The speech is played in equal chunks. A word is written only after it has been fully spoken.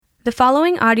The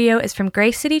following audio is from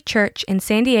Grace City Church in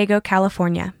San Diego,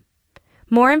 California.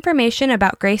 More information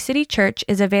about Grace City Church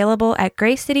is available at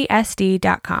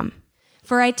gracecitysd.com.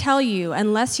 For I tell you,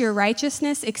 unless your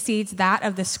righteousness exceeds that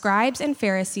of the scribes and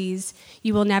Pharisees,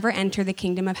 you will never enter the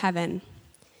kingdom of heaven.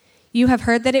 You have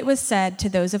heard that it was said to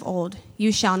those of old,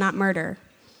 "You shall not murder,"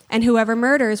 and whoever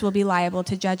murders will be liable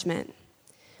to judgment.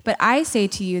 But I say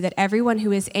to you that everyone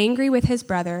who is angry with his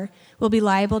brother will be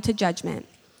liable to judgment.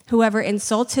 Whoever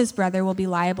insults his brother will be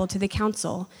liable to the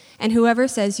council, and whoever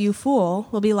says, "You fool,"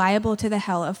 will be liable to the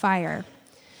hell of fire.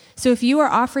 So if you are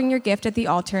offering your gift at the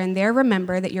altar and there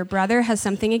remember that your brother has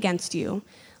something against you,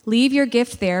 leave your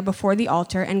gift there before the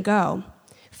altar and go.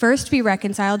 First be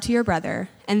reconciled to your brother,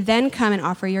 and then come and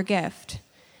offer your gift.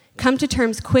 Come to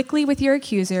terms quickly with your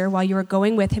accuser while you are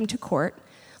going with him to court,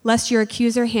 lest your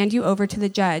accuser hand you over to the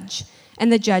judge,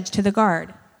 and the judge to the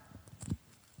guard,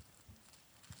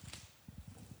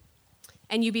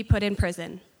 and you be put in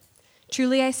prison.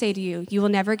 Truly I say to you, you will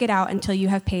never get out until you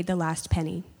have paid the last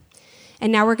penny.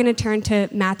 And now we're going to turn to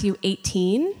Matthew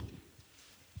 18.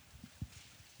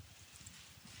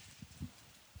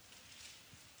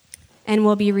 And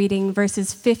we'll be reading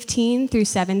verses 15 through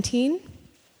 17.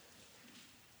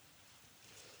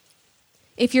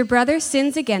 If your brother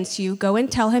sins against you, go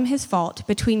and tell him his fault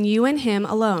between you and him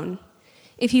alone.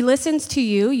 If he listens to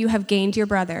you, you have gained your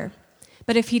brother.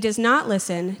 But if he does not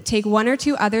listen, take one or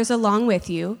two others along with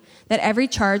you, that every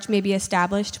charge may be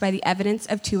established by the evidence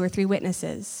of 2 or 3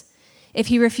 witnesses. If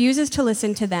he refuses to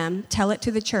listen to them, tell it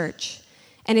to the church.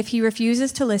 And if he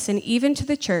refuses to listen even to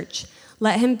the church,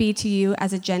 let him be to you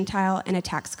as a Gentile and a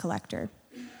tax collector.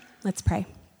 Let's pray.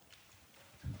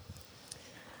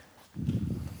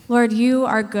 Lord, you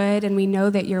are good, and we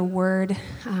know that your word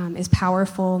is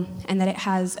powerful and that it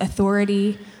has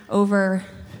authority over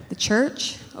the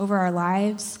church, over our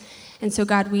lives. And so,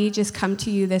 God, we just come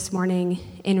to you this morning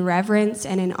in reverence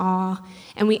and in awe,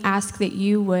 and we ask that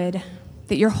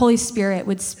your Holy Spirit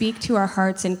would speak to our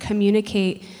hearts and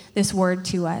communicate this word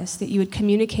to us, that you would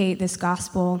communicate this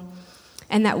gospel,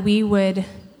 and that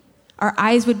our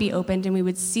eyes would be opened and we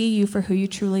would see you for who you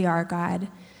truly are, God.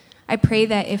 I pray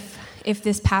that if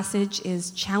this passage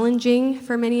is challenging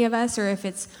for many of us, or if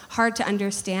it's hard to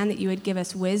understand, that you would give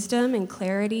us wisdom and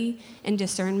clarity and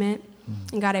discernment.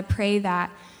 And God, I pray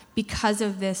that because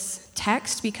of this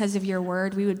text, because of your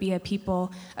word, we would be a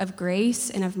people of grace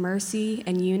and of mercy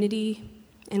and unity.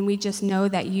 And we just know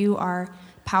that you are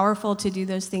powerful to do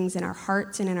those things in our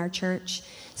hearts and in our church.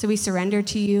 So we surrender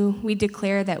to you. We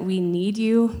declare that we need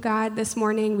you, God, this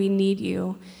morning. We need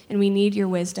you, and we need your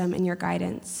wisdom and your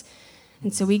guidance.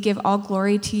 And so we give all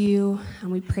glory to you,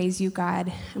 and we praise you,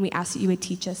 God, and we ask that you would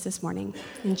teach us this morning.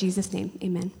 In Jesus' name,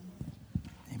 amen.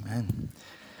 Amen.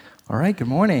 All right, good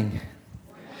morning.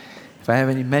 If I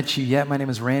haven't met you yet, my name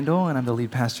is Randall, and I'm the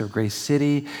lead pastor of Grace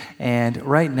City. And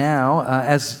right now,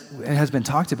 as it has been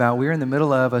talked about, we're in the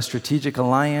middle of a strategic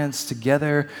alliance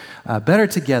together. Better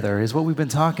together is what we've been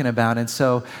talking about. And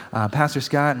so Pastor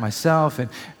Scott and myself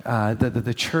and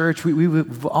the church,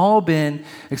 we've all been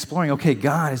exploring, okay,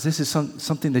 God, this is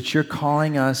something that you're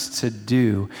calling us to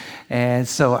do. And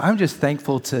so I'm just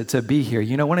thankful to be here.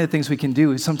 You know, one of the things we can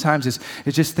do sometimes is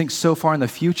just think so far in the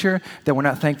future that we're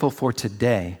not thankful for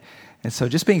today. And so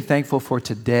just being thankful for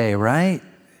today, right?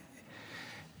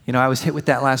 You know, I was hit with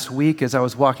that last week as I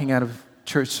was walking out of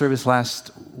church service last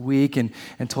week and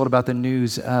told about the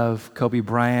news of Kobe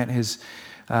Bryant, his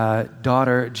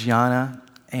daughter Gianna,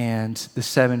 and the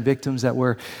 7 victims that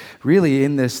were really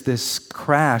in this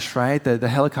crash, right? The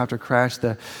helicopter crash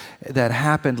that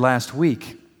happened last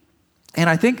week. And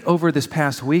I think over this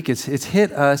past week, it's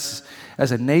hit us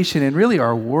as a nation and really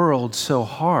our world so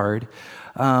hard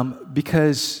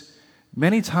because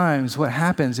many times what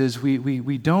happens is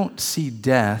we don't see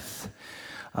death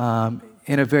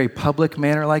in a very public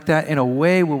manner like that, in a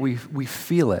way where we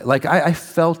feel it. Like I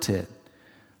felt it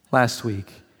last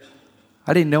week.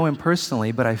 I didn't know him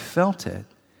personally, but I felt it,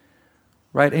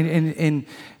 right? And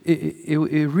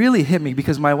it really hit me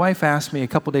because my wife asked me a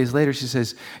couple days later, she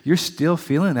says, "You're still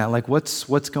feeling that? Like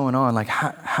what's going on? Like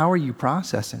how are you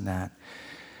processing that?"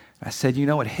 I said, you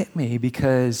know, it hit me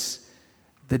because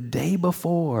the day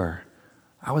before,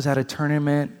 I was at a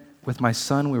tournament with my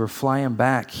son. We were flying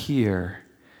back here.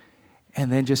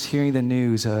 And then just hearing the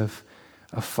news of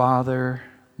a father,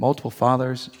 multiple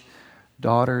fathers,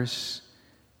 daughters,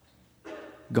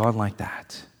 gone like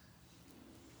that.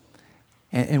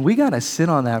 And we got to sit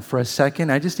on that for a second.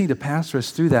 I just need to pastor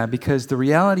us through that because the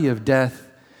reality of death,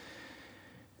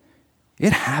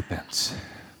 it happens.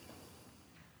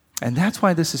 And that's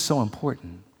why this is so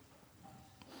important.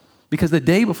 Because the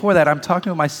day before that, I'm talking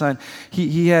with my son.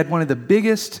 He had one of the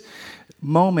biggest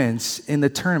moments in the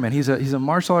tournament. He's a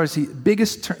martial artist.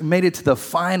 Made it to the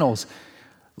finals.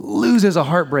 Loses a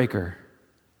heartbreaker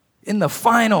in the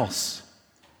finals.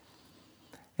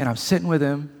 And I'm sitting with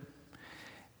him,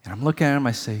 and I'm looking at him.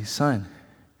 I say, son,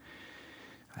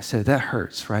 I said, that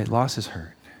hurts, right? Losses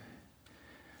hurt.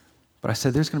 But I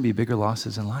said, there's going to be bigger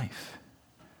losses in life.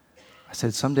 I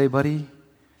said, someday, buddy,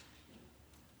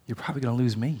 you're probably going to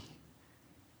lose me.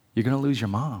 You're going to lose your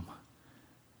mom.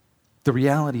 The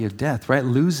reality of death, right?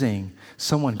 Losing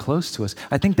someone close to us.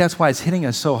 I think that's why it's hitting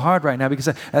us so hard right now, because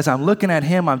as I'm looking at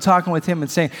him, I'm talking with him and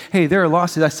saying, hey, there are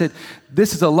losses. I said,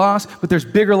 this is a loss, but there's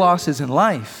bigger losses in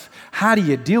life. How do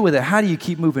you deal with it? How do you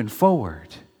keep moving forward?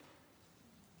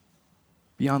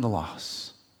 Beyond the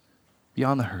loss,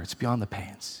 beyond the hurts, beyond the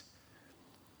pains.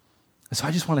 And so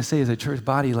I just want to say as a church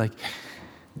body,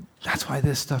 that's why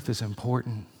this stuff is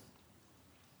important.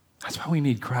 That's why we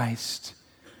need Christ.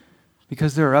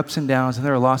 Because there are ups and downs and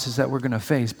there are losses that we're going to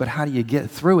face, but how do you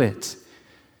get through it?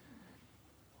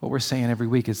 What we're saying every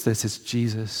week is this: it's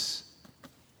Jesus.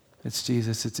 It's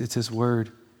Jesus. It's His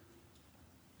Word.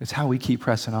 It's how we keep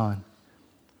pressing on.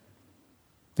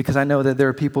 Because I know that there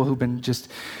are people who've been just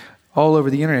all over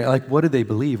the internet, what did they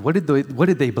believe? What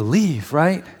did they believe,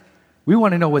 right? We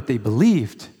want to know what they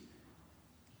believed.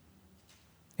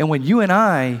 And when you and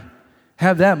I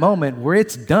have that moment where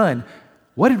it's done,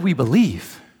 what did we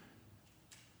believe?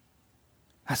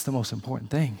 That's the most important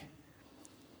thing.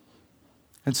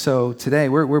 And so today,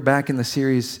 we're back in the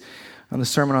series on the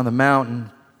Sermon on the Mount, and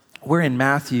we're in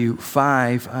Matthew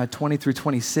 5, 20 through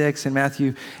 26, and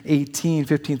Matthew 18,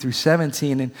 15 through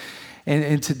 17.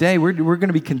 And today, we're going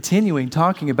to be continuing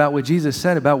talking about what Jesus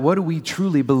said about what do we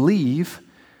truly believe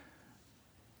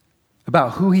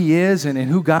about who He is and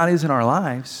who God is in our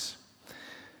lives.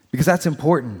 Because that's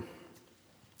important.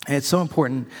 And it's so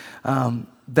important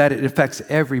that it affects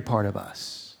every part of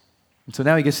us. And so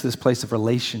now He gets to this place of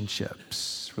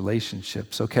relationships,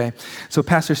 okay? So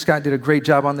Pastor Scott did a great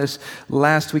job on this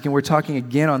last week, and we're talking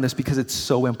again on this because it's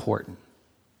so important.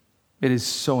 It is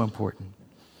so important.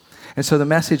 And so the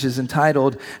message is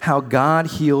entitled, How God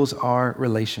Heals Our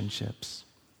Relationships.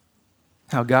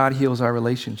 How God heals our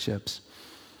relationships.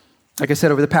 Like I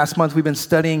said, over the past month, we've been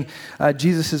studying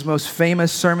Jesus' most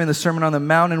famous sermon, the Sermon on the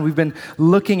Mount, and we've been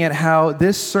looking at how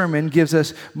this sermon gives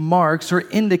us marks or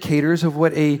indicators of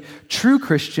what a true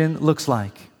Christian looks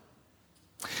like.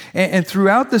 And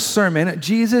throughout the sermon,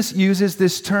 Jesus uses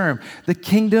this term, the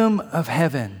kingdom of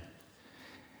heaven.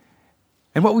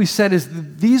 And what we said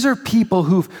is these are people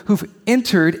who've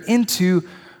entered into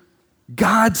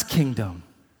God's kingdom,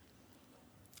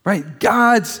 right?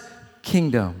 God's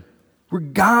kingdom. We're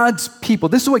God's people.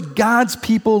 This is what God's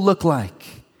people look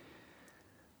like.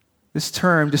 This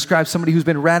term describes somebody who's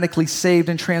been radically saved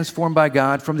and transformed by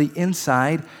God from the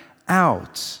inside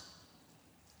out.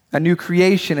 A new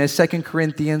creation, as 2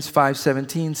 Corinthians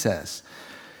 5:17 says.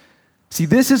 See,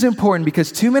 this is important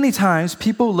because too many times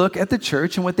people look at the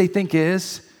church and what they think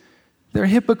is they're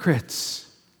hypocrites.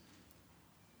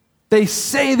 They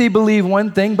say they believe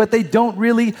one thing, but they don't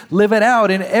really live it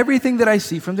out in everything that I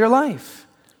see from their life.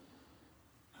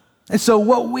 And so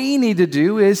what we need to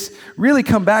do is really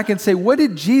come back and say, what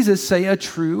did Jesus say a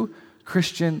true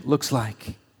Christian looks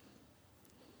like?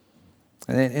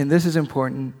 And this is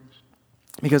important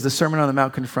because the Sermon on the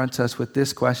Mount confronts us with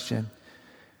this question: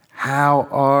 how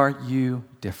are you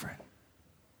different?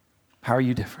 How are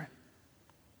you different?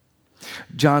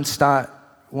 John Stott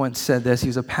once said this. He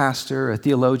was a pastor, a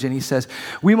theologian. He says,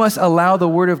 we must allow the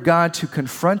Word of God to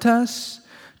confront us,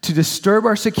 to disturb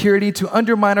our security, to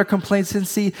undermine our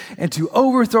complacency, and to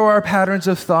overthrow our patterns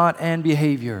of thought and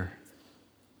behavior.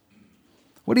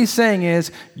 What he's saying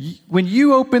is, when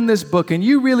you open this book and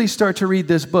you really start to read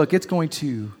this book, it's going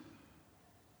to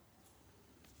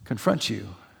confront you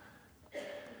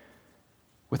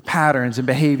with patterns and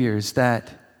behaviors that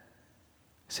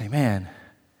say, man,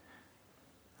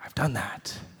 I've done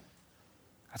that.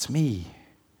 That's me.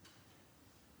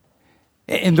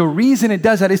 And the reason it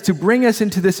does that is to bring us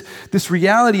into this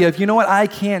reality of, you know what, I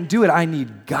can't do it. I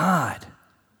need God.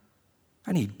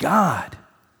 I need God.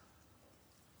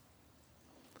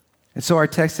 And so our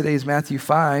text today is Matthew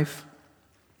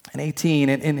 5:18.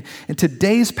 And in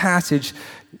today's passage,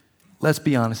 let's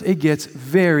be honest, it gets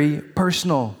very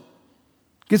personal.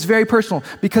 It gets very personal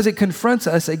because it confronts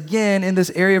us again in this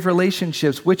area of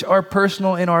relationships, which are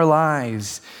personal in our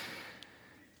lives.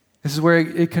 This is where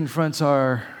it confronts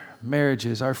our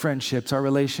marriages, our friendships, our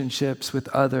relationships with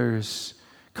others,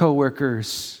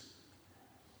 co-workers.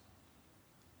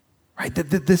 Right?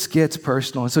 This gets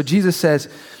personal. And so Jesus says,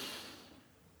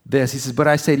 this. He says, but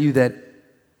I say to you that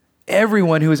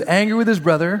everyone who is angry with his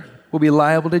brother will be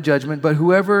liable to judgment, but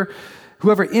whoever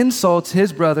insults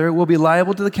his brother will be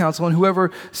liable to the council, and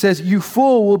whoever says, you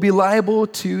fool, will be liable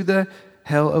to the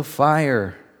hell of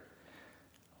fire.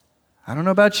 I don't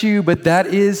know about you, but that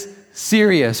is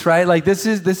serious, right? Like this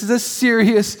is a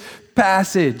serious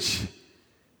passage.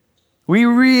 We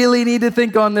really need to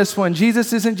think on this one.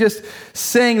 Jesus isn't just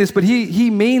saying this, but he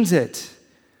means it.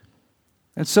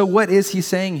 And so what is he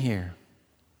saying here?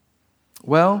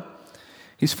 Well,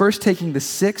 he's first taking the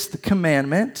sixth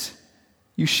commandment,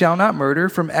 you shall not murder,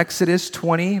 from Exodus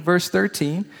 20, verse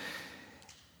 13,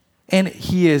 and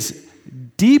he is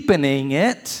deepening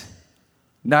it,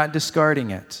 not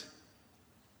discarding it.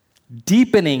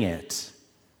 Deepening it,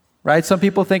 right? Some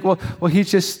people think, well, he's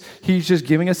just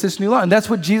giving us this new law. And that's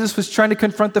what Jesus was trying to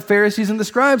confront the Pharisees and the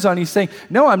scribes on. He's saying,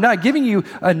 no, I'm not giving you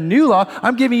a new law.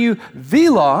 I'm giving you the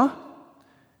law,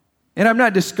 and I'm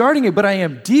not discarding it, but I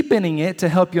am deepening it to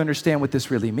help you understand what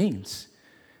this really means.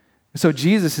 So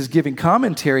Jesus is giving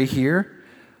commentary here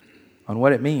on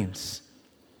what it means.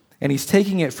 And he's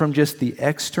taking it from just the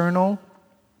external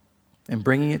and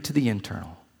bringing it to the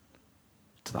internal,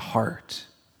 to the heart.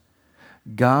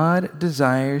 God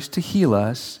desires to heal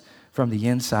us from the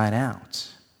inside out.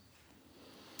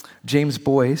 James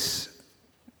Boyce,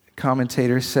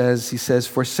 commentator, says,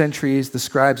 for centuries the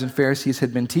scribes and Pharisees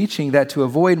had been teaching that to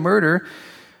avoid murder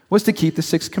was to keep the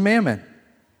sixth commandment.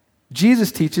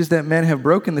 Jesus teaches that men have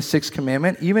broken the sixth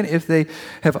commandment even if they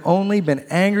have only been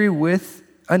angry with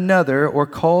another or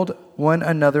called one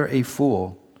another a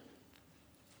fool.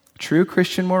 True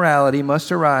Christian morality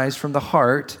must arise from the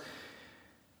heart.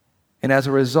 And as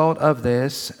a result of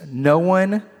this, no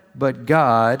one but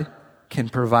God can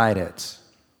provide it.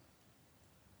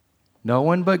 No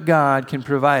one but God can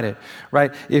provide it,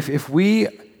 right? If we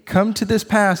come to this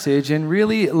passage and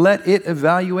really let it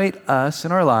evaluate us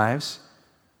in our lives,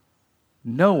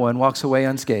 no one walks away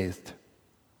unscathed.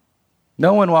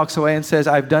 No one walks away and says,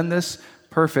 I've done this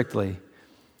perfectly.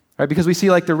 Right? Because we see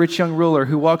like the rich young ruler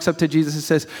who walks up to Jesus and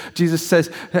says, Jesus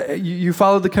says, you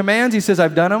followed the commands? He says,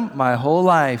 I've done them my whole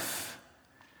life.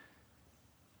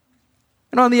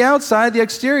 And on the outside, the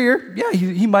exterior, yeah,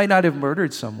 he might not have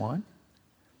murdered someone.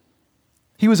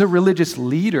 He was a religious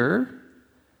leader.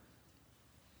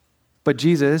 But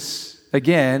Jesus,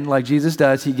 again, like Jesus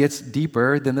does, he gets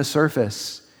deeper than the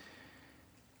surface.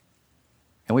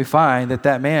 And we find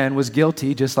that man was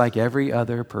guilty just like every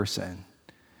other person.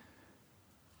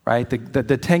 Right?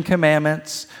 The Ten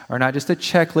Commandments are not just a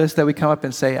checklist that we come up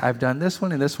and say, I've done this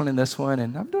one and this one and this one,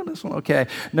 and I've done this one, okay.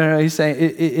 No, he's saying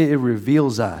it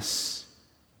reveals us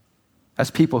as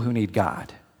people who need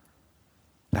God.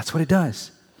 That's what it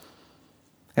does.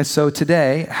 And so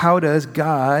today, how does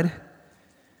God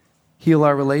heal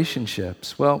our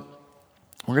relationships? Well,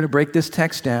 we're going to break this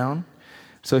text down.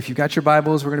 So if you've got your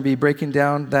Bibles, we're going to be breaking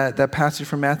down that passage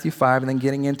from Matthew 5 and then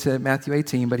getting into Matthew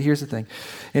 18. But here's the thing.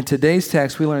 In today's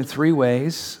text, we learn three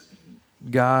ways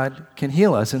God can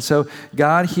heal us. And so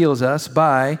God heals us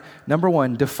by, number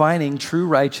one, defining true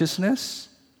righteousness.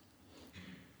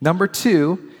 Number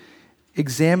two,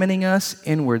 examining us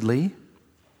inwardly.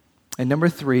 And number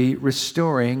three,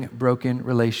 restoring broken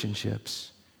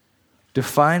relationships.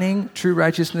 Defining true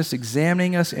righteousness,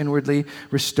 examining us inwardly,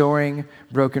 restoring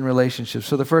broken relationships.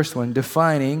 So the first one,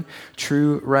 defining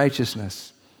true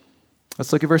righteousness.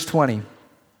 Let's look at verse 20.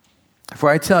 For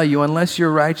I tell you, unless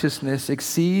your righteousness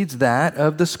exceeds that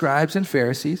of the scribes and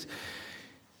Pharisees,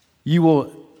 you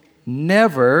will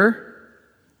never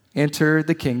enter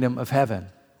the kingdom of heaven.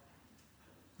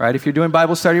 Right? If you're doing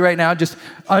Bible study right now, just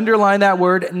underline that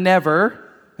word,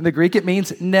 never. In the Greek, it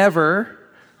means never,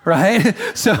 right?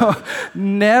 So,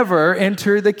 never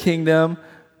enter the kingdom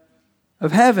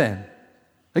of heaven.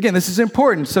 Again, this is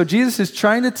important. So, Jesus is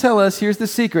trying to tell us, here's the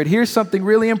secret. Here's something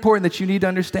really important that you need to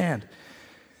understand.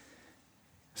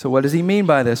 So, what does he mean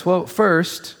by this? Well,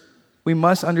 first, we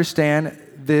must understand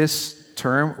this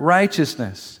term,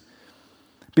 righteousness.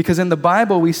 Because in the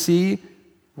Bible, we see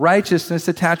righteousness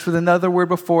attached with another word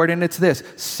before it, and it's this,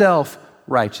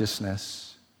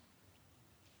 self-righteousness.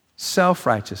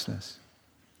 Self-righteousness.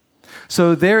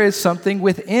 So there is something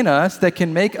within us that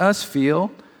can make us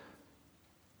feel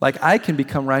like I can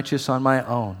become righteous on my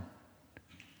own.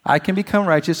 I can become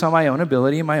righteous on my own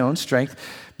ability and my own strength,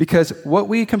 because what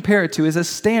we compare it to is a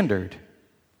standard.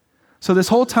 So this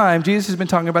whole time, Jesus has been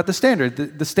talking about the standard.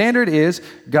 The standard is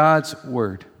God's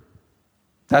word.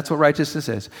 That's what righteousness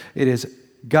is. It is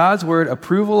God's word,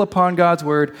 approval upon God's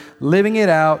word, living it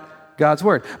out, God's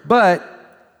word. But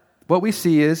what we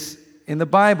see is, in the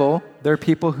Bible, there are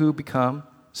people who become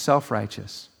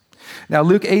self-righteous. Now,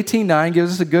 Luke 18:9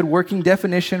 gives us a good working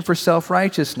definition for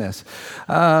self-righteousness.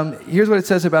 Here's what it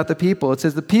says about the people. It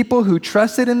says, the people who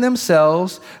trusted in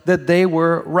themselves that they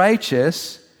were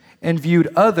righteous and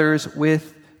viewed others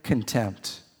with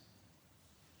contempt.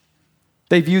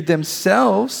 They viewed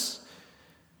themselves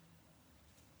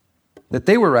that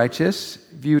they were righteous,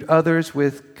 viewed others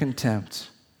with contempt.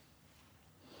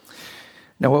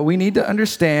 Now, what we need to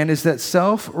understand is that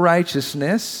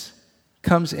self-righteousness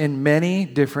comes in many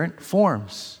different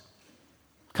forms.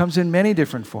 Comes in many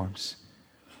different forms.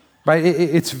 Right?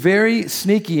 It's very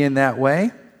sneaky in that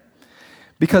way,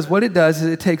 because what it does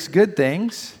is it takes good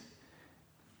things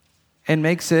and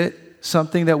makes it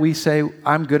something that we say,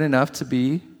 I'm good enough to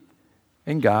be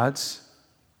in God's.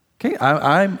 Okay,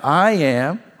 I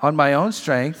am on my own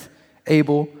strength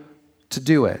able to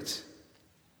do it.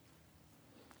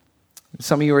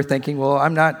 Some of you are thinking, well,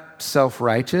 I'm not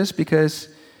self-righteous, because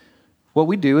what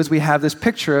we do is we have this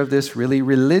picture of this really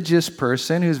religious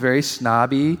person who's very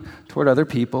snobby toward other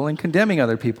people and condemning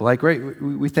other people. Like, right,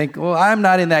 we think, well, I'm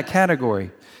not in that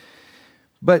category.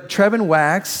 But Trevin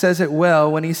Wax says it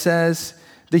well when he says,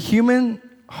 the human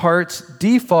heart's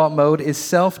default mode is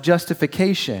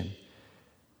self-justification,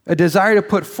 a desire to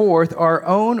put forth our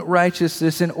own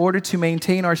righteousness in order to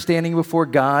maintain our standing before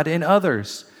God and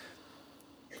others.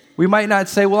 We might not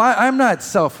say, well, I'm not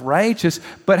self-righteous,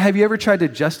 but have you ever tried to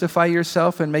justify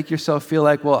yourself and make yourself feel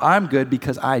like, well, I'm good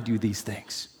because I do these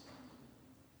things.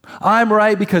 I'm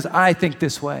right because I think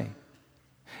this way.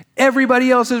 Everybody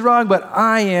else is wrong, but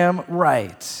I am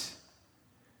right.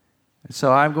 And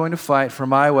so I'm going to fight for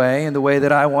my way and the way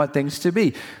that I want things to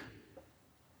be.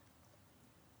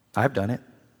 I've done it.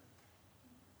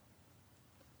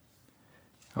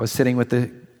 I was sitting with the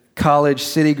college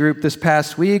city group this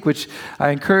past week, which I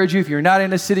encourage you, if you're not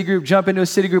in a city group, jump into a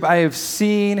city group. I have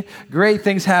seen great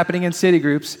things happening in city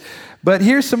groups. But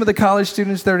here's some of the college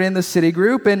students that are in the city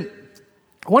group. And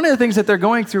one of the things that they're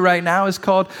going through right now is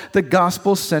called the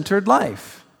gospel-centered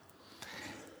life.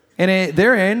 And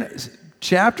they're in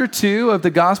chapter 2 of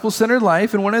the gospel-centered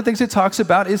life. And one of the things it talks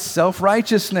about is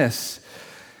self-righteousness.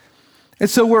 And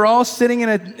so we're all sitting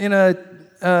in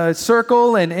a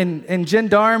circle, and Jen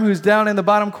Darm, who's down in the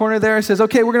bottom corner there, says,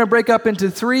 okay, we're going to break up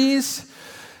into threes.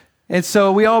 And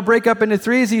so we all break up into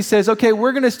threes. He says, okay,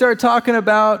 we're going to start talking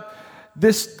about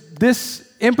this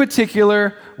in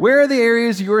particular. Where are the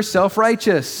areas you're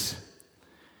self-righteous?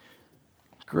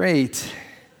 Great.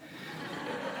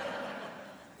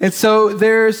 And so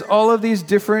there's all of these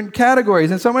different categories.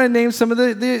 And so I'm going to name some of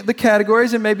the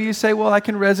categories, and maybe you say, well, I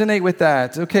can resonate with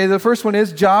that. Okay, the first one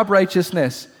is job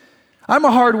righteousness. I'm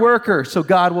a hard worker, so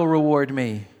God will reward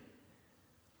me.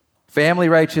 Family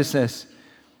righteousness.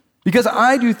 Because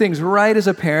I do things right as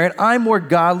a parent, I'm more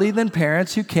godly than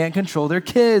parents who can't control their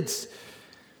kids.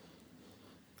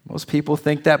 Most people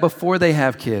think that before they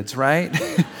have kids, right?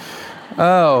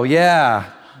 Oh,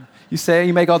 yeah.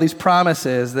 You make all these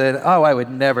promises that, I would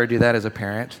never do that as a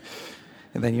parent.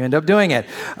 And then you end up doing it.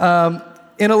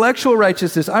 Intellectual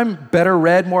righteousness. I'm better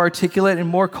read, more articulate, and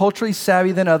more culturally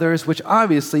savvy than others, which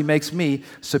obviously makes me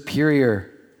superior.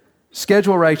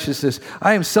 Schedule righteousness.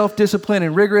 I am self-disciplined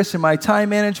and rigorous in my time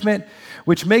management,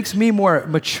 which makes me more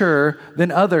mature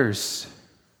than others.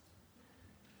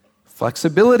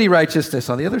 Flexibility righteousness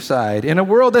on the other side. In a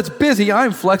world that's busy,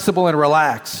 I'm flexible and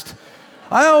relaxed.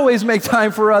 I always make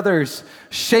time for others.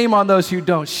 Shame on those who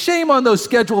don't. Shame on those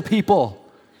schedule people.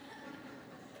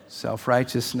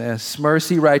 Self-righteousness,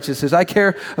 mercy righteousness. I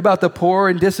care about the poor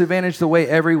and disadvantaged the way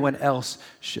everyone else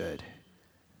should.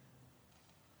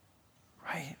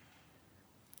 Right?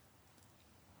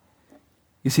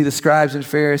 You see, the scribes and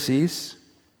Pharisees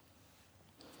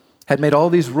had made all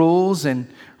these rules and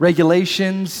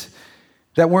regulations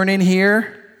that weren't in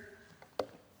here.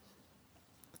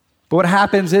 But what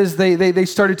happens is they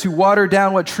started to water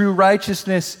down what true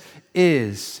righteousness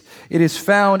is. It is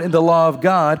found in the law of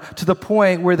God to the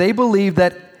point where they believe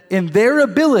that in their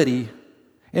ability,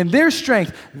 in their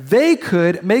strength, they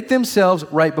could make themselves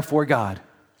right before God.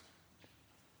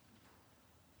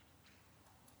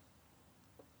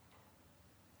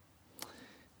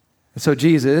 And so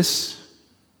Jesus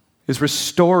is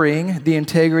restoring the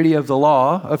integrity of the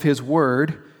law, of his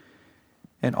word,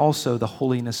 and also the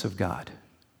holiness of God.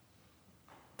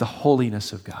 The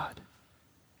holiness of God.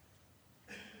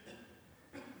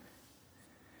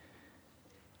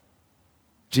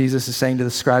 Jesus is saying to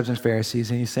the scribes and Pharisees,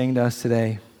 and he's saying to us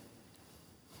today,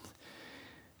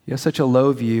 you have such a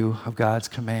low view of God's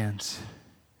commands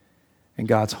and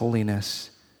God's holiness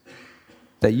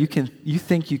that you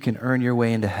think you can earn your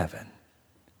way into heaven.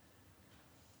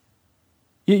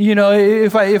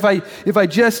 If I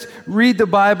just read the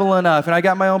Bible enough, and I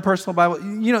got my own personal Bible,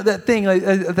 that thing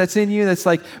that's in you that's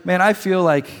like, man, I feel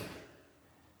like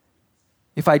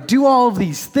if I do all of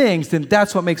these things, then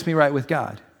that's what makes me right with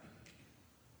God.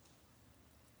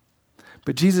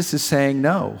 But Jesus is saying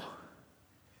no.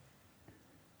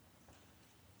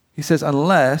 He says,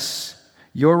 unless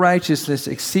your righteousness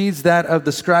exceeds that of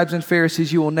the scribes and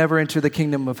Pharisees, you will never enter the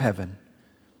kingdom of heaven.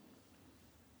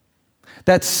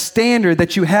 That standard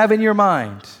that you have in your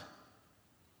mind,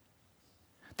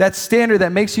 that standard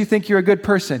that makes you think you're a good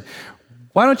person,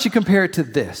 why don't you compare it to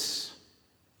this?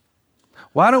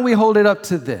 Why don't we hold it up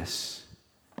to this?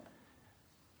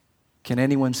 Can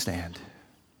anyone stand?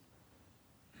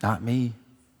 Not me.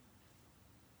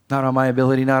 Not on my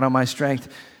ability, not on my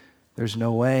strength. There's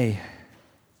no way.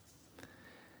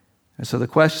 And so the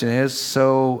question is,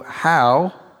 so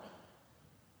how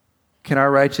can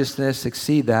our righteousness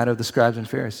exceed that of the scribes and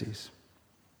Pharisees?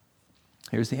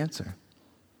 Here's the answer.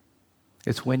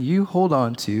 It's when you hold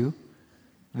on to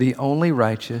the only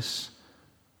righteous,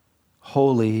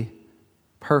 holy,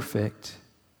 perfect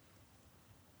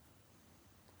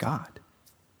God.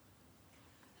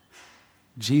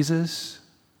 Jesus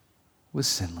was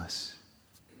sinless.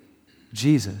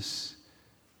 Jesus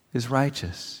is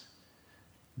righteous.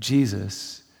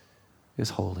 Jesus is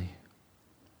holy.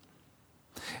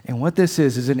 And what this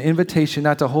is an invitation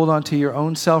not to hold on to your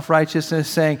own self-righteousness,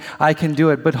 saying, I can do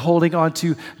it, but holding on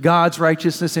to God's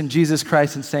righteousness in Jesus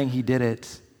Christ and saying, He did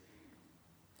it.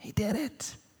 He did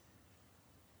it.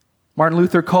 Martin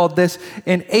Luther called this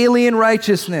an alien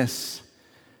righteousness.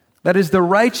 That is the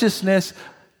righteousness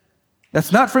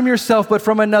that's not from yourself, but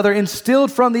from another,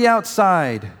 instilled from the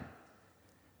outside.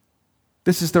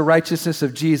 This is the righteousness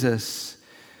of Jesus,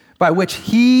 by which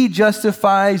He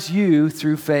justifies you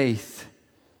through faith.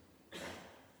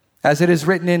 As it is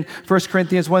written in 1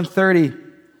 Corinthians 1:30,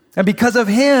 and because of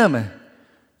Him,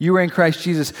 you are in Christ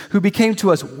Jesus, who became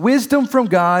to us wisdom from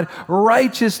God,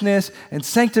 righteousness and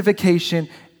sanctification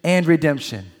and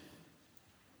redemption.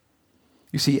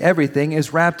 You see, everything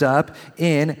is wrapped up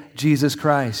in Jesus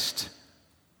Christ,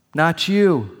 not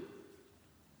you.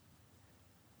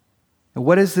 And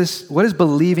what does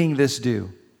believing this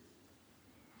do?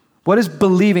 What is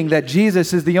believing that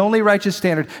Jesus is the only righteous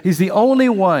standard? He's the only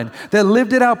one that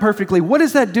lived it out perfectly. What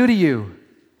does that do to you?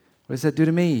 What does that do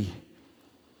to me?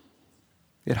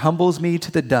 It humbles me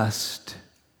to the dust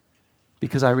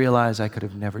because I realize I could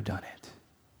have never done it.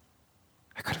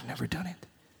 I could have never done it.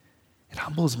 It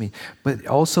humbles me, but it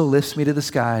also lifts me to the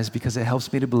skies because it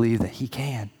helps me to believe that He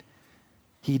can.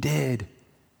 He did.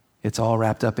 It's all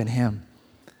wrapped up in Him.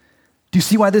 Do you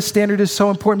see why this standard is so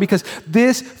important? Because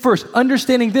this first,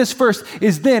 understanding this first,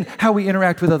 is then how we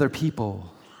interact with other people.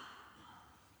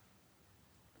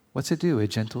 What's it do? It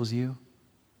gentles you.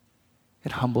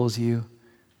 It humbles you.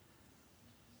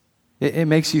 It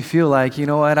makes you feel like, you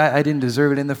know what, I didn't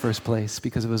deserve it in the first place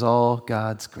because it was all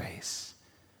God's grace.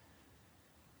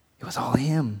 It was all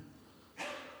Him.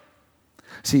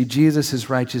 See, Jesus'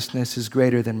 righteousness is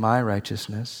greater than my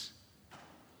righteousness.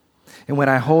 And when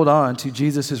I hold on to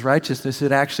Jesus' righteousness,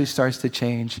 it actually starts to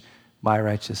change my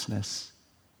righteousness.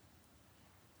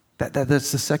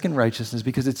 That's the second righteousness,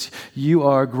 because it's you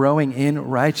are growing in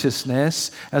righteousness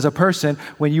as a person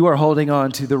when you are holding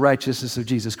on to the righteousness of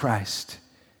Jesus Christ.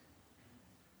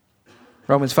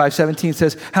 Romans 5:17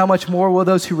 says, how much more will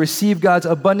those who receive God's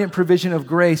abundant provision of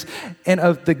grace and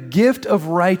of the gift of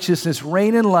righteousness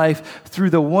reign in life through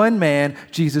the one man,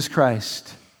 Jesus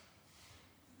Christ?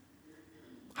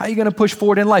 How are you going to push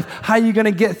forward in life? How are you going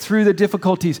to get through the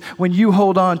difficulties when you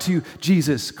hold on to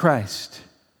Jesus Christ?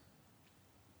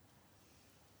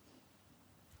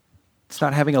 It's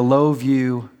not having a low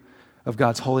view of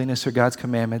God's holiness or God's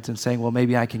commandments and saying, well,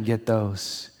 maybe I can get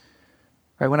those.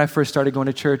 Right? When I first started going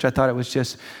to church, I thought it was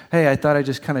just, hey, I thought I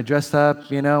just kind of dressed up,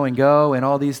 and go and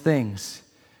all these things.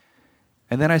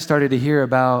 And then I started to hear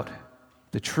about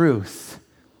the truth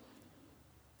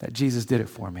that Jesus did it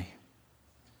for me.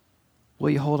 Will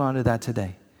you hold on to that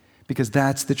today? Because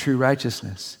that's the true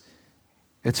righteousness.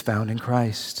 It's found in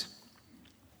Christ.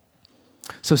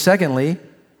 So secondly,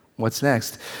 what's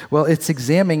next? Well, it's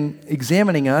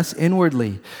examining us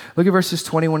inwardly. Look at verses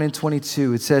 21 and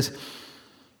 22. It says,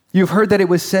 you've heard that it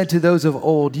was said to those of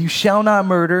old, you shall not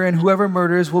murder, and whoever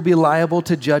murders will be liable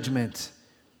to judgment.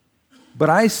 But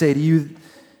I say to you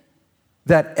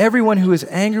that everyone who is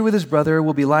angry with his brother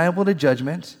will be liable to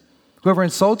judgment. Whoever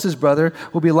insults his brother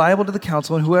will be liable to the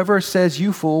council, and whoever says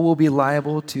you fool will be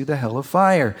liable to the hell of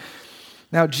fire.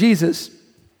 Now, Jesus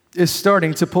is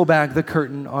starting to pull back the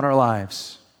curtain on our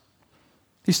lives.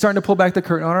 He's starting to pull back the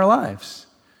curtain on our lives.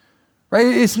 right?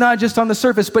 It's not just on the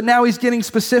surface, but now he's getting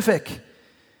specific.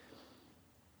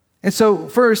 And so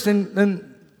first,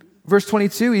 in verse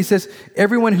 22, he says,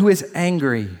 everyone who is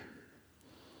angry.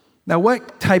 Now,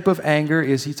 what type of anger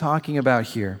is he talking about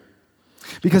here?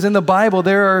 Because in the Bible,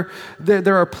 there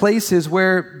are places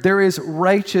where there is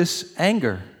righteous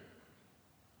anger.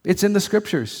 It's in the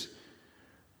scriptures,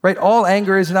 right? All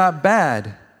anger is not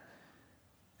bad.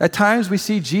 At times we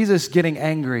see Jesus getting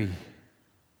angry.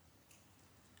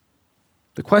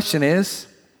 The question is,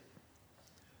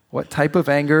 what type of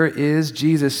anger is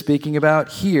Jesus speaking about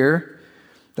here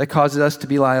that causes us to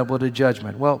be liable to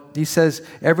judgment? Well, he says,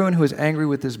 everyone who is angry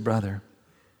with his brother.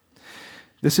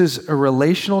 This is a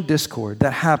relational discord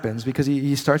that happens because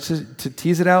he starts to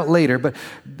tease it out later, but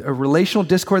a relational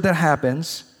discord that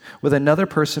happens with another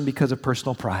person because of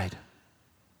personal pride.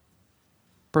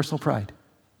 Personal pride.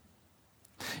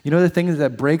 You know the thing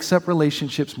that breaks up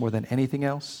relationships more than anything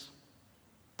else?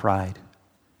 Pride.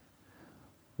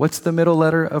 What's the middle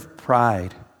letter of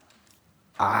pride?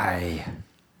 I.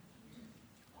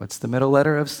 What's the middle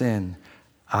letter of sin?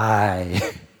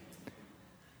 I.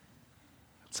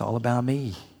 It's all about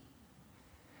me.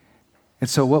 And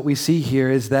so what we see here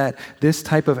is that this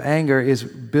type of anger is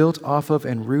built off of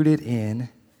and rooted in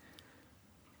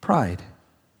pride.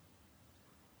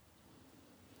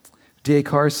 D.A.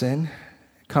 Carson,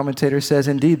 commentator, says,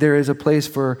 indeed, there is a place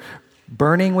for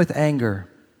burning with anger.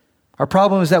 Our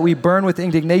problem is that we burn with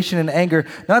indignation and anger,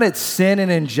 not at sin and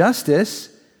injustice,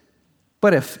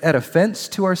 but at offense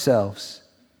to ourselves.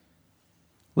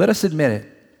 Let us admit it.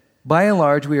 By and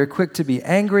large, we are quick to be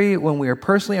angry when we are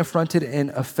personally affronted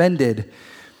and offended,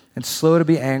 and slow to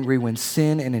be angry when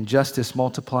sin and injustice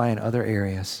multiply in other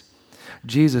areas.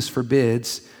 Jesus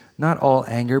forbids not all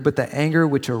anger, but the anger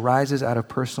which arises out of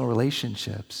personal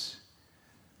relationships.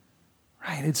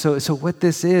 Right? And so what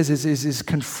this is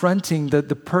confronting the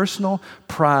personal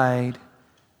pride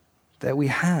that we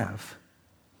have.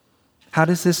 How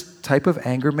does this type of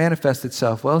anger manifest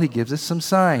itself? Well, he gives us some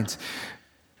signs.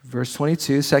 Verse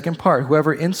 22, second part,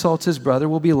 whoever insults his brother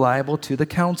will be liable to the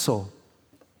council.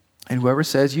 And whoever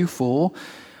says, you fool,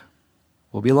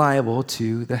 will be liable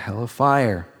to the hell of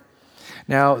fire.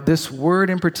 Now, this word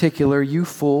in particular, you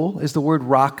fool, is the word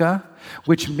raka,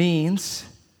 which means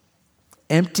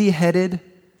empty-headed,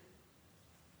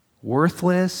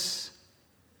 worthless,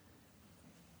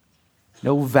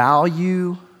 no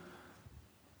value.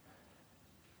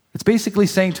 It's basically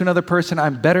saying to another person,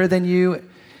 I'm better than you.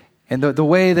 And the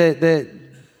way that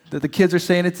the kids are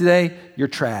saying it today, you're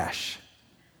trash.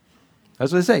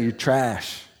 That's what they say, you're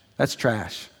trash. That's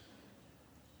trash.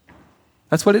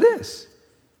 That's what it is.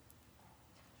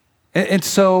 And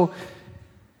so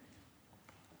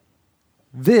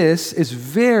this is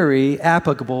very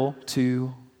applicable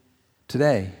to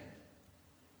today.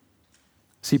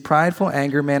 See, prideful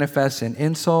anger manifests in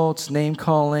insults,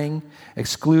 name-calling,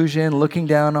 exclusion, looking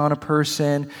down on a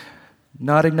person,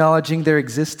 not acknowledging their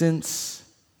existence,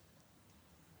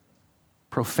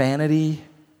 profanity,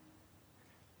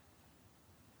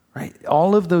 right?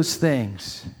 All of those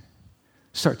things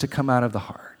start to come out of the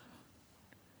heart.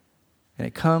 And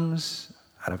it comes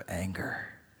out of anger.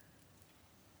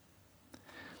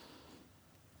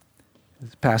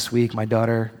 This past week, my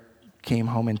daughter came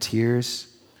home in tears.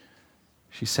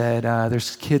 She said,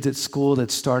 there's kids at school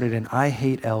that started an I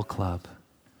Hate L club.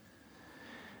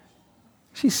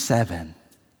 She's 7,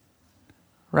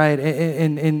 right?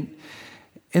 And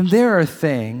there are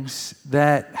things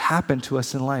that happen to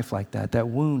us in life like that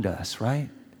wound us, right?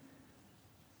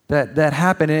 That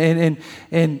happen,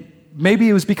 and maybe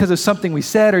it was because of something we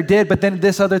said or did, but then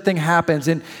this other thing happens.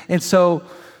 And so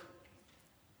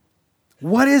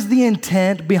what is the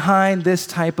intent behind this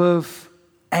type of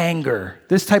anger,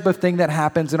 this type of thing that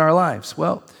happens in our lives?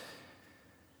 Well,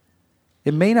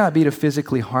 it may not be to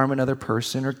physically harm another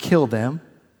person or kill them,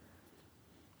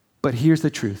 but here's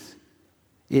the truth.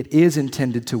 It is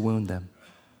intended to wound them,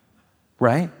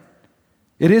 right?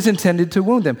 It is intended to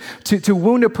wound them. To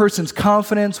wound a person's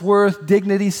confidence, worth,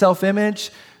 dignity,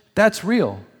 self-image, that's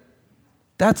real.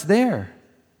 That's there.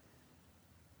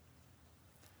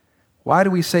 Why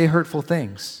do we say hurtful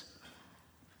things?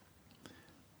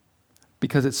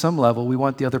 Because at some level, we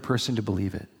want the other person to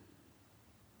believe it.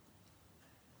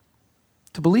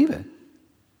 To believe it.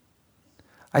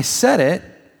 I said it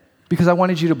because I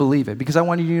wanted you to believe it, because I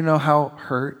wanted you to know how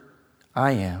hurt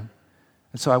I am.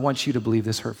 And so I want you to believe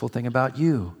this hurtful thing about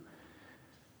you.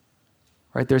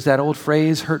 Right? There's that old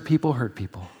phrase, hurt people, hurt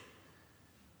people.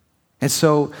 And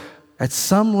so at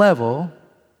some level,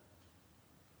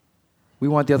 we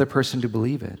want the other person to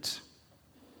believe it.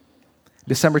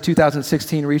 December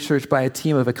 2016, research by a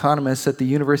team of economists at the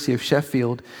University of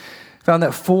Sheffield found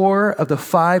that 4 of the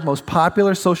 5 most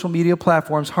popular social media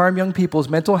platforms harm young people's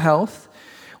mental health,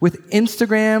 with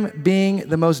Instagram being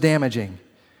the most damaging.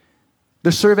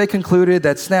 The survey concluded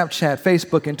that Snapchat,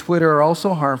 Facebook, and Twitter are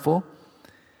also harmful.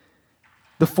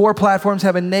 The 4 platforms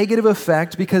have a negative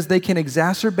effect because they can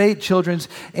exacerbate children's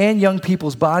and young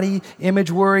people's body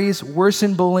image worries,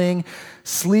 worsen bullying,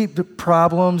 sleep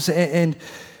problems, and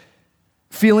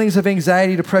feelings of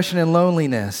anxiety, depression, and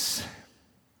loneliness.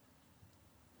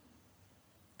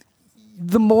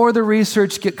 The more the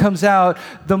research comes out,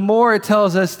 the more it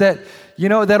tells us that,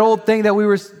 that old thing that we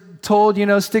were told,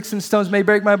 sticks and stones may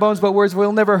break my bones, but words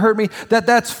will never hurt me,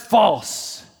 that's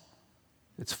false.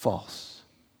 It's false.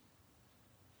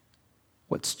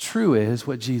 What's true is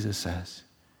what Jesus says,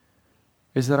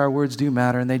 is that our words do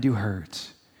matter and they do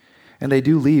hurt, and they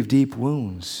do leave deep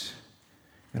wounds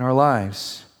in our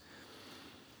lives.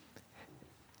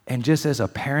 And just as a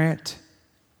parent,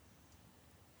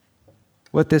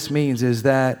 what this means is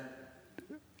that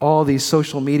all these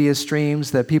social media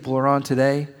streams that people are on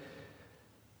today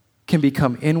can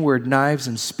become inward knives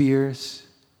and spears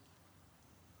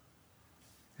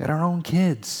at our own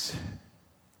kids.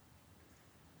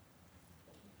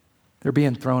 They're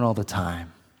being thrown all the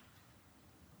time.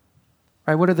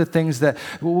 Right? What are the things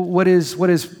what is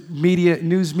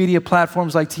news media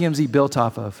platforms like TMZ built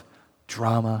off of?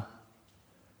 Drama.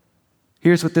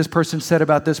 Here's what this person said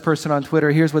about this person on Twitter.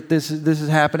 Here's what this is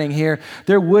happening here.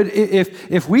 There would,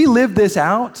 if we lived this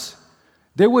out,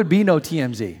 there would be no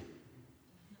TMZ,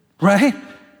 right?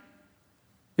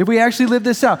 If we actually lived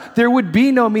this out, there would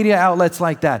be no media outlets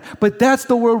like that. But that's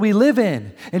the world we live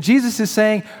in. And Jesus is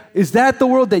saying, is that the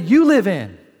world that you live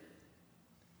in?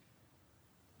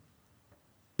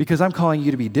 Because I'm calling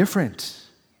you to be different.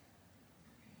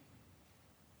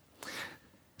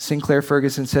 Sinclair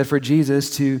Ferguson said, for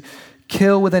Jesus to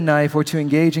kill with a knife or to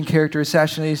engage in character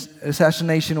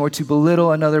assassination or to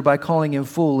belittle another by calling him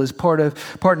fool is part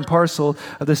and parcel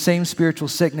of the same spiritual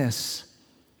sickness.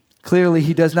 Clearly,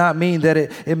 he does not mean that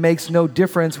it makes no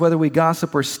difference whether we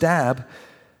gossip or stab,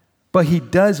 but he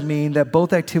does mean that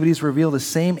both activities reveal the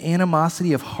same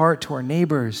animosity of heart to our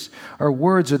neighbors. Our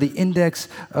words are the index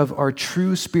of our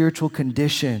true spiritual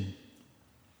condition.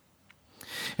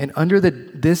 And under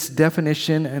this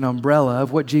definition and umbrella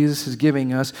of what Jesus is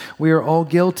giving us, we are all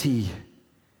guilty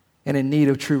and in need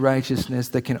of true righteousness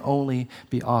that can only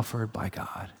be offered by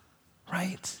God.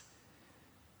 Right?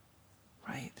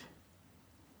 Right.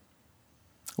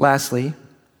 Lastly,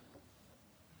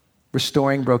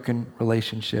 restoring broken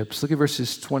relationships. Look at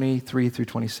verses 23 through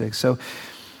 26. So,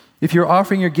 if you're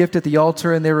offering your gift at the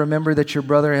altar and they remember that your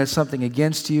brother has something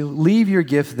against you, leave your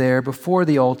gift there before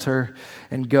the altar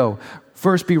and go.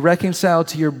 First, be reconciled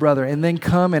to your brother, and then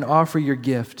come and offer your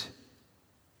gift.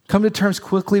 Come to terms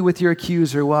quickly with your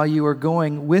accuser while you are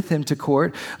going with him to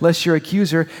court, lest your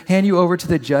accuser hand you over to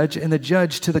the judge, and the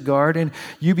judge to the guard, and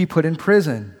you be put in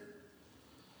prison.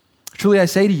 Truly, I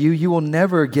say to you, you will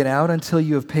never get out until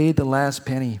you have paid the last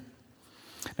penny.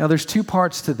 Now, there's 2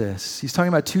 parts to this. He's talking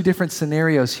about 2 different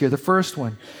scenarios here. The first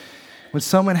one, when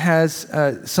someone has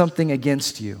something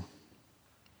against you.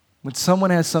 When someone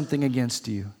has something against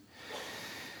you.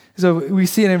 So we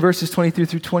see it in verses 23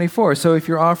 through 24. So if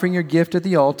you're offering your gift at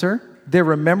the altar, there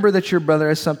remember that your brother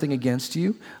has something against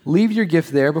you. Leave your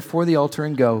gift there before the altar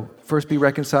and go. First be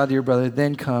reconciled to your brother,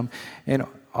 then come and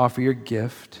offer your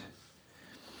gift.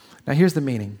 Now here's the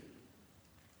meaning.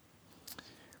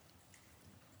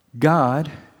 God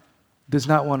does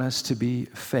not want us to be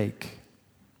fake.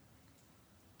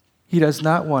 He does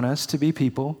not want us to be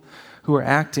people who are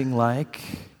acting like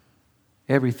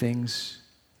everything's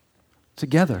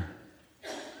together.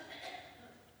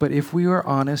 But if we are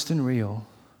honest and real,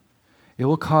 it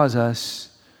will cause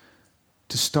us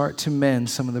to start to mend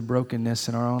some of the brokenness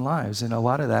in our own lives. And a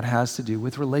lot of that has to do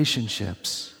with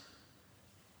relationships.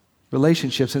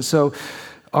 And so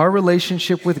our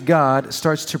relationship with God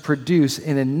starts to produce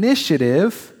an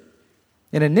initiative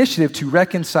to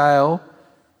reconcile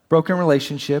broken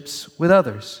relationships with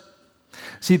others.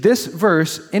 See, this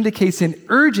verse indicates an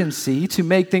urgency to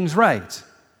make things right.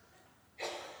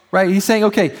 Right? He's saying,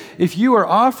 okay, if you are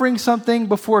offering something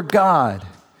before God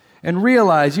and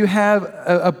realize you have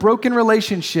a broken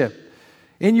relationship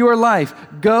in your life,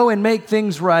 go and make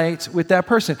things right with that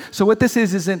person. So what this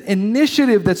is an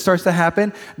initiative that starts to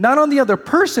happen, not on the other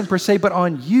person per se, but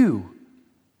on you.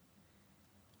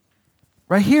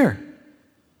 Right here.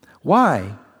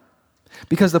 Why?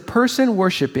 Because the person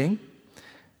worshiping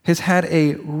has had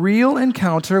a real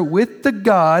encounter with the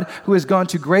God who has gone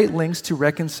to great lengths to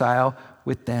reconcile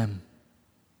with them.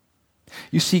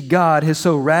 You see, God has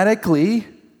so radically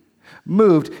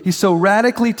moved. He so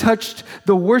radically touched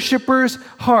the worshiper's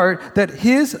heart that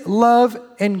his love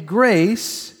and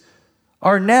grace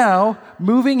are now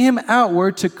moving him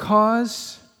outward to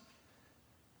cause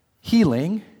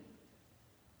healing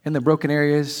in the broken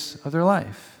areas of their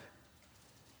life.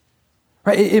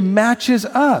 Right? It matches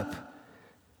up.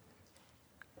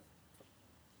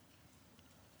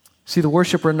 See, the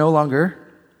worshiper no longer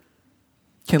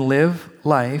can live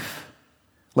life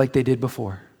like they did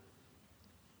before.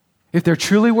 If they're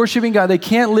truly worshiping God, they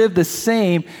can't live the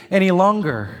same any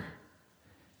longer.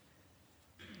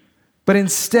 But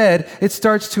instead, it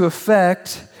starts to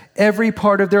affect every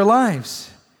part of their lives.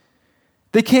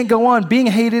 They can't go on being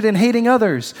hated and hating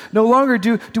others. No longer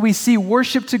do we see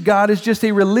worship to God as just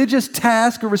a religious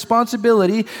task or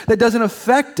responsibility that doesn't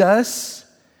affect us,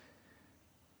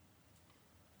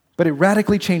 but it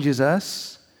radically changes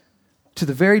us to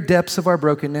the very depths of our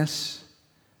brokenness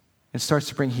and starts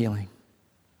to bring healing.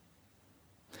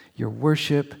 Your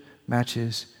worship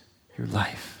matches your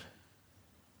life.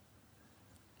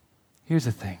 Here's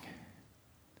the thing.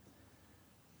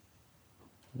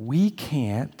 We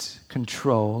can't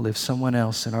control if someone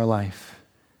else in our life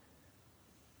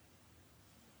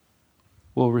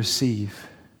will receive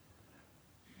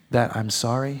that I'm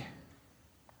sorry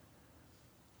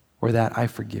or that I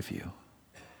forgive you.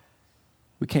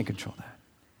 We can't control that.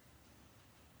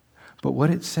 But what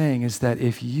it's saying is that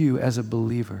if you, as a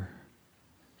believer,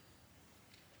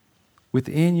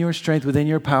 within your strength, within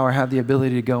your power, have the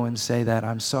ability to go and say that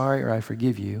I'm sorry or I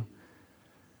forgive you,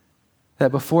 that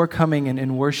before coming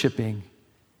and worshiping,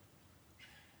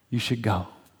 you should go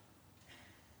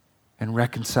and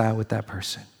reconcile with that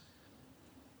person.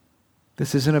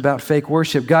 This isn't about fake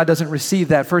worship. God doesn't receive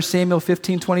that. 1 Samuel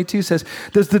 15:22 says,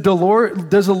 Does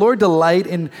the Lord delight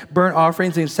in burnt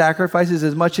offerings and sacrifices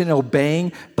as much in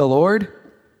obeying the Lord?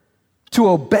 To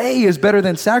obey is better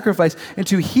than sacrifice, and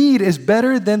to heed is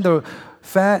better than the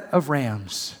fat of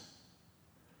rams.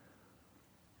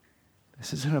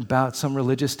 This isn't about some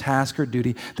religious task or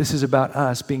duty. This is about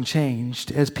us being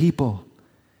changed as people.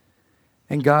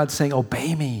 And God saying,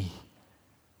 obey me.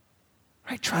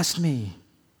 Right? Trust me.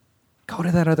 Go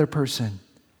to that other person.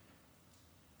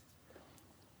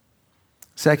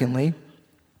 Secondly,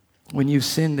 when you've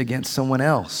sinned against someone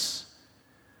else.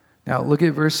 Now look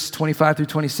at verse 25 through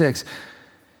 26.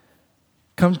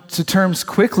 Come to terms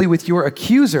quickly with your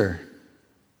accuser,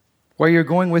 while you're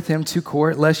going with him to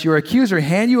court, lest your accuser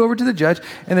hand you over to the judge,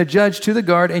 and the judge to the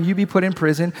guard, and you be put in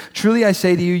prison. Truly I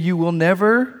say to you, you will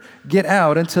never get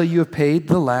out until you have paid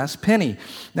the last penny.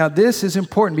 Now this is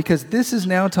important because this is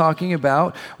now talking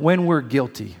about when we're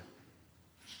guilty.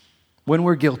 When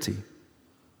we're guilty.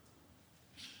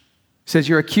 It says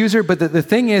your accuser, but the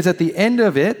thing is, at the end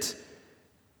of it,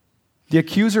 the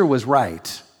accuser was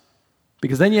right,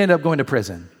 because then you end up going to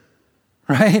prison.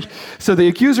 Right? So the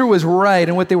accuser was right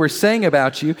in what they were saying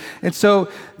about you. And so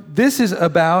this is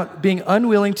about being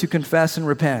unwilling to confess and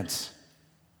repent.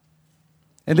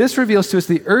 And this reveals to us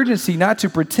the urgency not to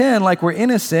pretend like we're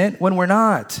innocent when we're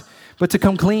not, but to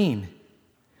come clean.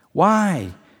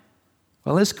 Why?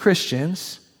 Well, as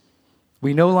Christians,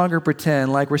 we no longer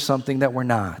pretend like we're something that we're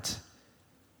not.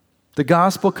 The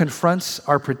gospel confronts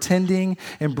our pretending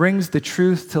and brings the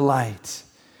truth to light.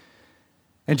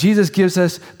 And Jesus gives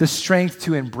us the strength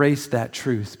to embrace that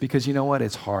truth because you know what?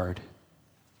 It's hard.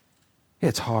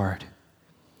 It's hard.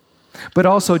 But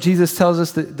also Jesus tells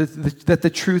us that the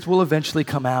truth will eventually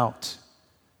come out.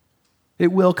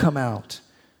 It will come out.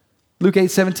 Luke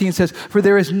 8:17 says, "For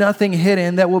there is nothing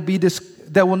hidden that will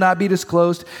not be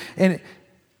disclosed, and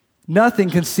nothing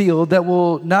concealed that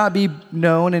will not be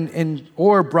known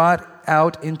or brought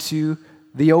out into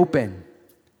the open."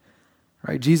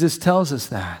 Right? Jesus tells us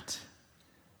that.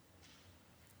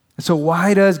 So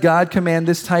why does God command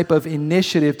this type of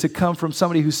initiative to come from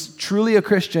somebody who's truly a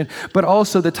Christian, but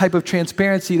also the type of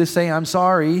transparency to say, I'm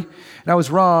sorry, and I was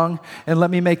wrong, and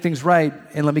let me make things right,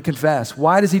 and let me confess?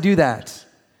 Why does he do that?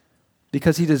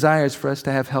 Because he desires for us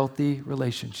to have healthy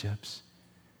relationships,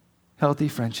 healthy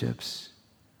friendships.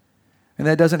 And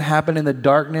that doesn't happen in the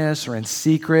darkness or in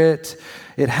secret.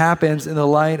 It happens in the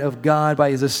light of God by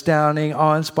his astounding,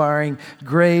 awe-inspiring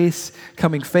grace,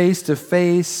 coming face to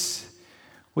face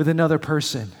with another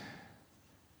person,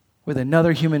 with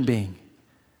another human being,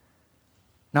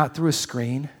 not through a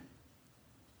screen,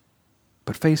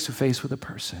 but face to face with a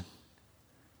person.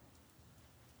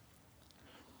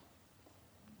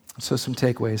 So some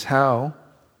takeaways. How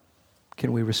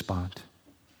can we respond?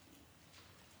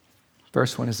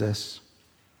 First one is this: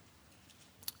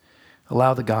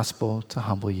 allow the gospel to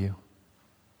humble you.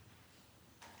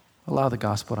 Allow the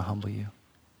gospel to humble you.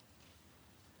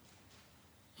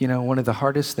 one of the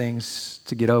hardest things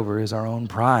to get over is our own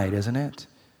pride, isn't it?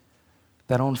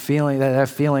 That own feeling, that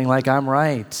feeling like I'm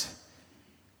right.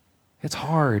 It's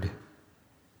hard.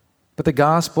 But the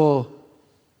gospel,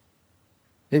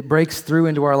 it breaks through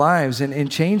into our lives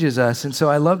and changes us. And so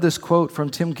I love this quote from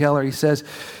Tim Keller. He says,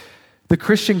 "The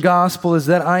Christian gospel is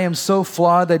that I am so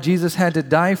flawed that Jesus had to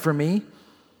die for me,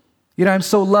 yet I'm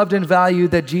so loved and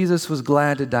valued that Jesus was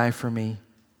glad to die for me.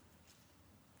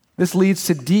 This leads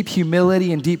to deep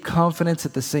humility and deep confidence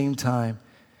at the same time.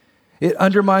 It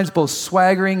undermines both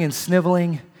swaggering and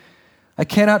sniveling. I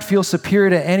cannot feel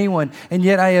superior to anyone, and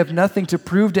yet I have nothing to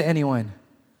prove to anyone.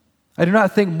 I do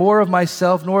not think more of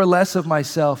myself nor less of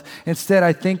myself. Instead,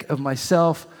 I think of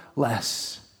myself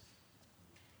less.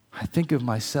 I think of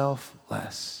myself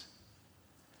less."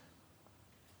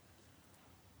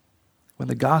 When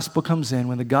the gospel comes in,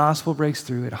 when the gospel breaks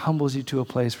through, it humbles you to a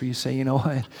place where you say, you know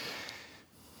what?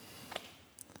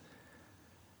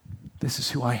 This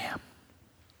is who I am.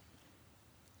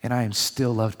 And I am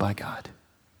still loved by God.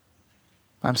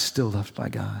 I'm still loved by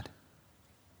God.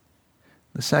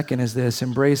 The second is this: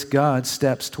 embrace God's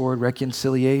steps toward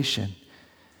reconciliation.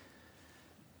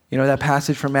 That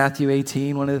passage from Matthew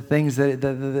 18, one of the things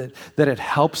that it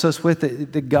helps us with,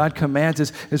 that God commands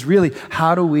is really,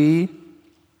 how do we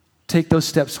take those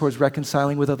steps towards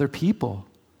reconciling with other people?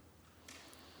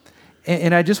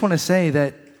 And I just want to say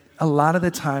that a lot of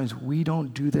the times we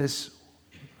don't do this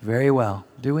very well,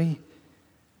 do we?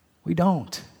 We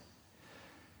don't.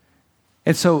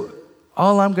 And so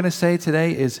all I'm going to say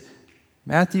today is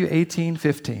Matthew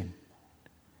 18:15.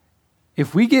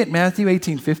 If we get Matthew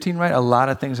 18:15 right, a lot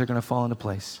of things are going to fall into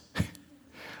place. A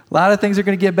lot of things are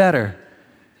going to get better.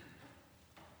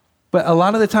 But a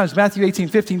lot of the times, Matthew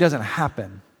 18:15 doesn't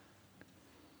happen.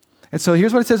 And so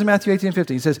here's what it says in Matthew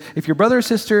 18:15. It says, "If your brother or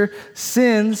sister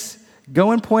sins,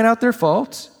 go and point out their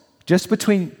faults just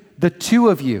between the two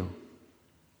of you.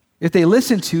 If they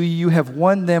listen to you, you have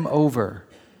won them over."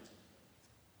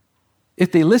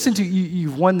 If they listen to you,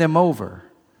 you've won them over.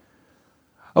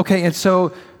 Okay, and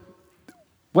so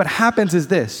what happens is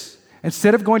this.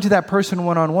 Instead of going to that person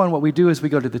one-on-one, what we do is we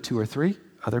go to the 2 or 3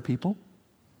 other people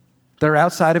that are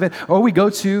outside of it, or we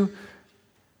go to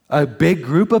a big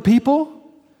group of people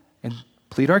and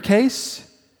plead our case.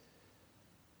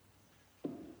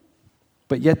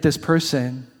 But yet this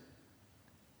person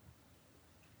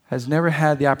has never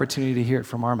had the opportunity to hear it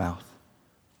from our mouth.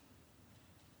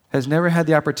 Has never had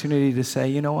the opportunity to say,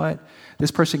 you know what? This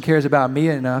person cares about me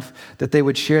enough that they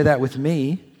would share that with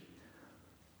me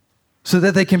so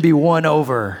that they can be won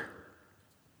over.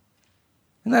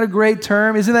 Isn't that a great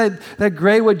term? Isn't that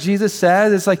great what Jesus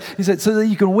says? It's like, he said, so that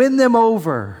you can win them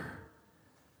over.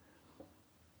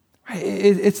 Right?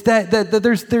 It's that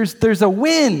there's a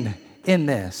win in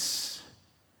this.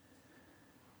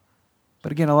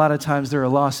 But again, a lot of times there are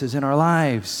losses in our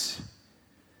lives.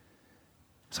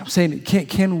 So I'm saying,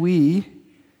 can we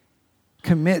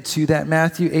commit to that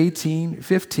Matthew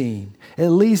 18:15, at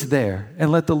least there,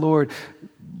 and let the Lord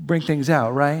bring things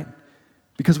out, right?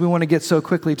 Because we want to get so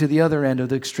quickly to the other end of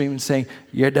the extreme and saying,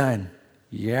 you're done.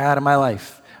 You're out of my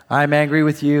life. I'm angry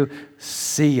with you.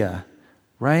 See ya,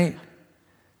 right?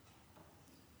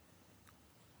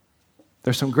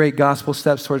 There's some great gospel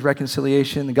steps towards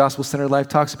reconciliation. The gospel-centered life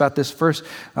talks about this. First,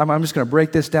 I'm just going to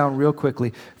break this down real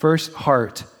quickly. First,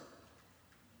 heart.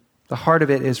 The heart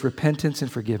of it is repentance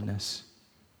and forgiveness.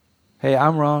 Hey,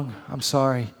 I'm wrong. I'm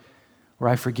sorry. Or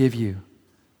I forgive you.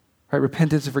 Right?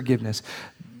 Repentance and forgiveness.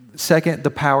 Second, the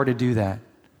power to do that.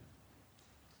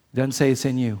 It doesn't say it's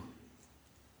in you.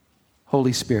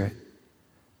 Holy Spirit.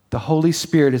 The Holy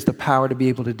Spirit is the power to be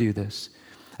able to do this.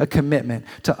 A commitment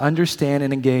to understand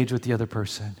and engage with the other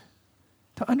person.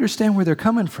 To understand where they're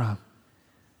coming from.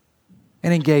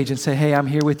 And engage and say, hey, I'm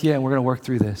here with you and we're going to work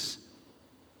through this.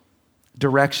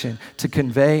 Direction to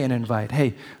convey and invite.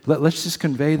 Hey, let's just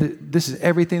convey that this is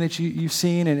everything that you've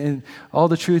seen and all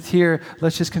the truth here.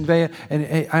 Let's just convey it. And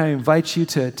hey, I invite you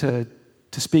to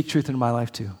speak truth into my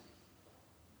life too.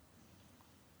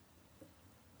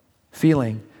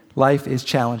 Feeling life is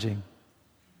challenging.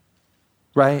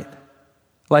 Right?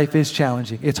 Life is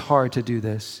challenging. It's hard to do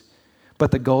this.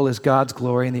 But the goal is God's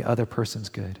glory and the other person's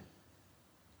good.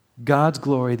 God's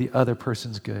glory, the other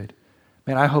person's good.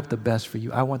 Man, I hope the best for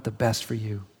you. I want the best for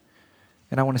you.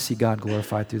 And I want to see God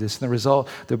glorified through this. And the result,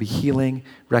 there'll be healing,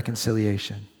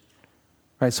 reconciliation.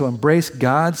 Right? So embrace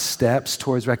God's steps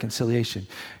towards reconciliation.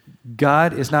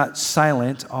 God is not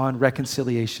silent on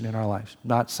reconciliation in our lives.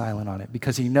 Not silent on it.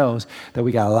 Because he knows that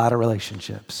we got a lot of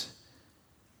relationships.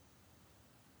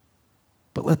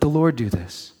 But let the Lord do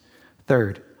this.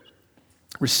 Third,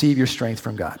 receive your strength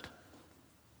from God.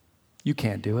 You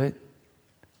can't do it.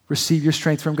 Receive your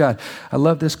strength from God. I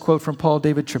love this quote from Paul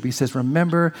David Tripp. He says,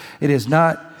 remember, it is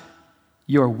not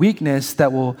your weakness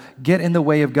that will get in the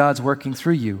way of God's working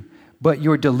through you, but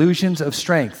your delusions of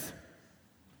strength.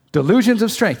 Delusions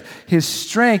of strength. His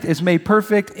strength is made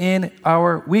perfect in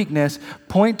our weakness.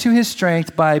 Point to his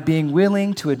strength by being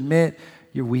willing to admit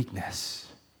your weakness.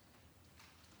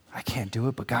 I can't do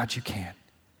it, but God, you can.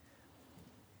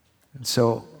 And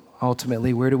so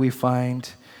ultimately, where do we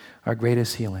find our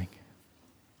greatest healing?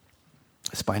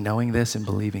 It's by knowing this and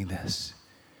believing this.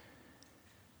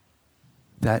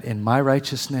 That in my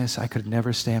righteousness, I could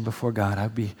never stand before God. I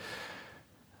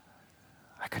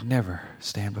could never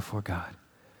stand before God.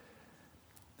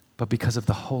 But because of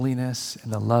the holiness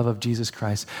and the love of Jesus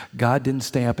Christ, God didn't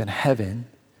stay up in heaven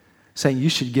saying, you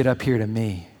should get up here to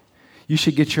me. You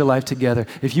should get your life together.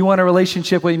 If you want a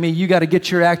relationship with me, you got to get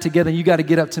your act together and you got to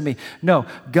get up to me. No,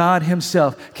 God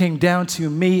himself came down to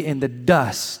me in the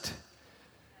dust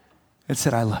and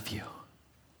said, I love you.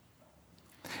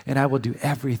 And I will do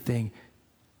everything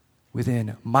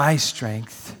within my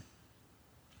strength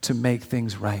to make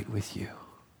things right with you.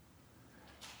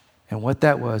 And what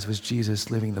that was Jesus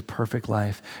living the perfect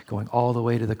life, going all the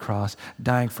way to the cross,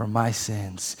 dying for my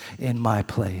sins in my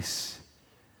place,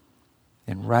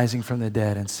 and rising from the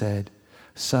dead and said,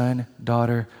 son,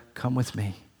 daughter, come with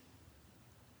me.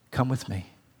 Come with me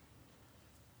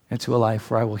into a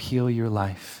life where I will heal your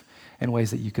life in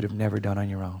ways that you could have never done on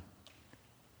your own.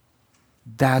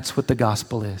 That's what the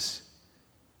gospel is.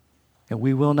 And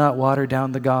we will not water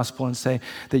down the gospel and say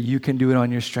that you can do it on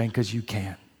your strength, because you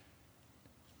can.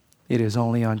 It is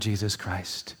only on Jesus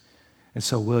Christ. And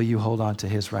so will you hold on to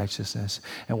his righteousness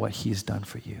and what he's done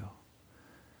for you?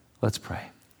 Let's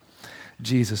pray.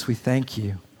 Jesus, we thank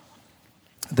you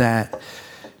that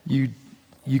you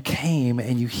came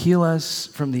and you heal us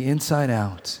from the inside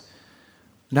out,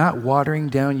 not watering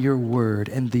down your word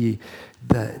and the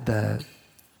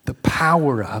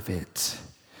power of it,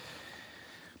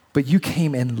 but you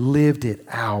came and lived it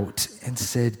out and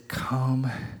said,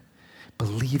 come,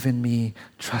 believe in me,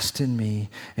 trust in me,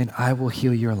 and I will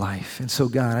heal your life. And so,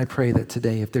 God, I pray that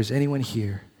today, if there's anyone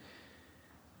here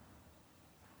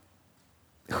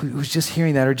who's just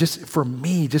hearing that, or just for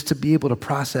me, just to be able to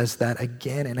process that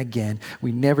again and again,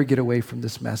 we never get away from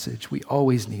this message. We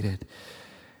always need it.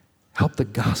 Help the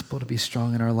gospel to be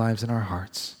strong in our lives and our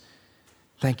hearts.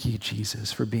 Thank you,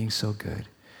 Jesus, for being so good.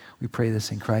 We pray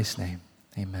this in Christ's name.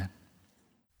 Amen.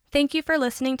 Thank you for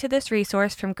listening to this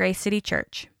resource from Grace City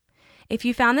Church. If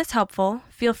you found this helpful,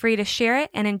 feel free to share it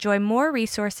and enjoy more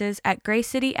resources at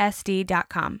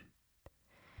gracecitysd.com.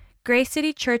 Grace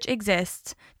City Church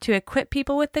exists to equip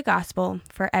people with the gospel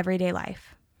for everyday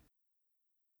life.